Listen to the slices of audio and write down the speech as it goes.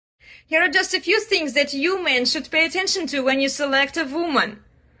Here are just a few things that you men should pay attention to when you select a woman.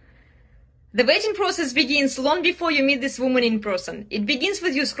 The dating process begins long before you meet this woman in person. It begins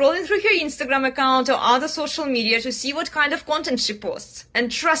with you scrolling through her Instagram account or other social media to see what kind of content she posts. And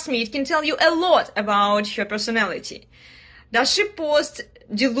trust me, it can tell you a lot about her personality. Does she post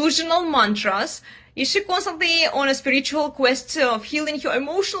delusional mantras? Is she constantly on a spiritual quest of healing her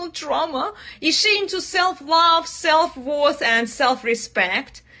emotional trauma? Is she into self-love, self-worth, and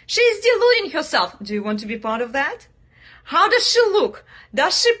self-respect? She is deluding herself. Do you want to be part of that? How does she look?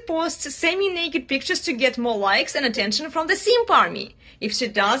 Does she post semi-naked pictures to get more likes and attention from the simp army? If she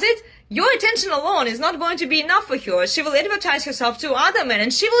does it, your attention alone is not going to be enough for her. She will advertise herself to other men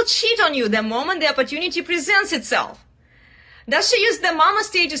and she will cheat on you the moment the opportunity presents itself. Does she use the mama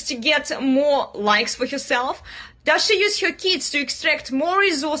status to get more likes for herself? Does she use her kids to extract more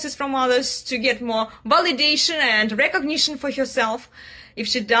resources from others to get more validation and recognition for herself? If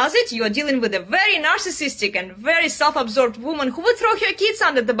she does it, you are dealing with a very narcissistic and very self-absorbed woman who would throw her kids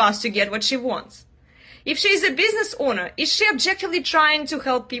under the bus to get what she wants. If she is a business owner, is she objectively trying to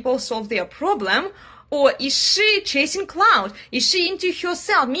help people solve their problem? Or is she chasing clout? Is she into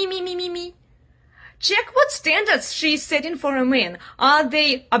herself? Me. Check what standards she is setting for a man. Are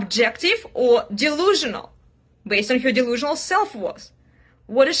they objective or delusional? Based on her delusional self-worth.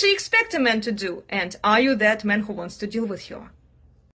 What does she expect a man to do? And are you that man who wants to deal with her?